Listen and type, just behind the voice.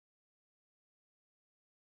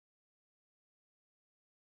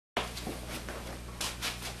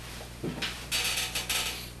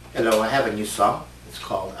Hello, I have a new song. It's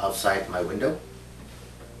called Outside My Window.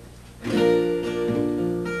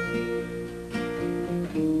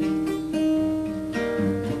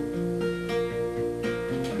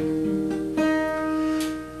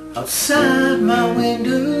 Outside my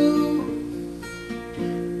window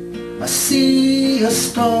I see a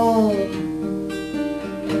storm.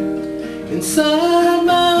 Inside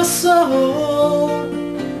my soul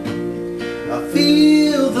I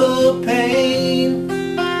feel the pain.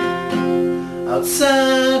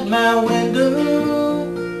 Outside my window,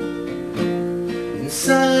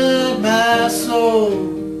 inside my soul,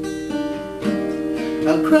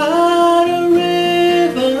 I cried a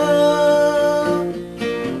river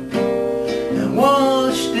and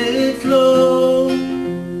watched it flow.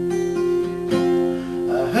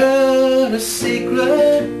 I heard a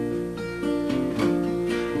secret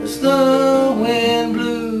as the wind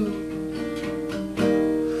blew.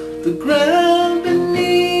 The ground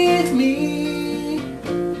beneath me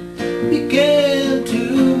began to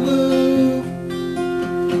move.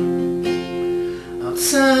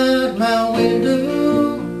 Outside my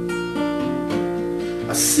window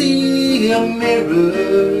I see a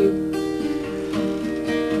mirror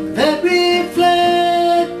that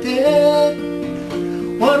reflected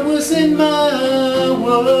what was in my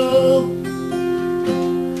world.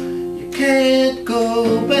 You can't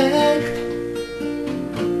go back,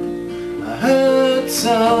 I heard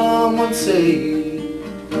someone say.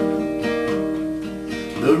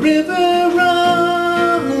 The river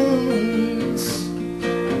runs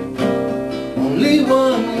only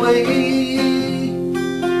one way.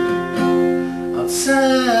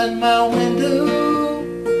 Outside my window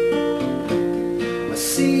I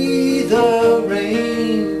see the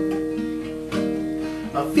rain.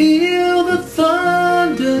 I feel the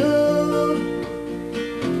thunder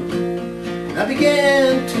and I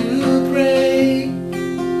began to pray.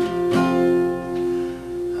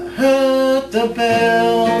 I heard the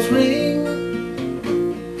bells ring,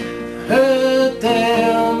 I heard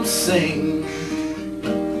them sing.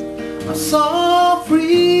 I saw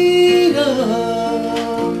freedom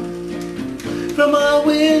from my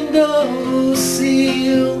window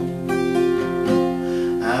sill.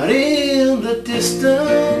 Out in the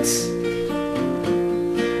distance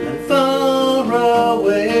and far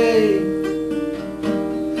away,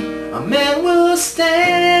 a man was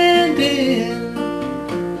standing.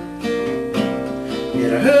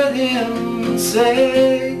 Yet I heard him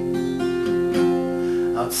say,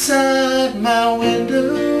 outside my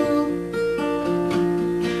window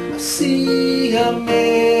I see a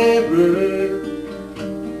mirror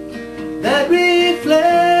that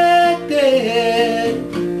reflected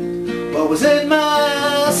what was in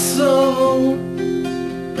my soul.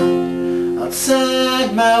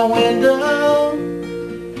 Outside my window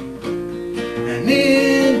and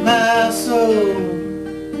in my soul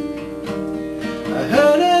I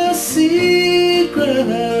heard a secret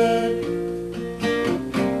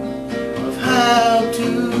of how to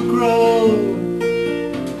grow.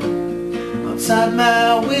 Outside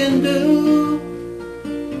my window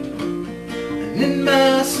and in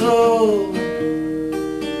my soul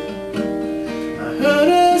I heard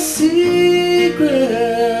a secret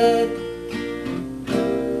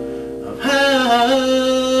of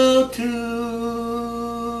how to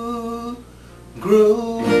grow.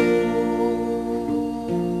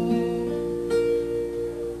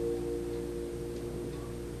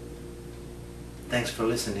 Thanks for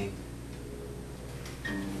listening.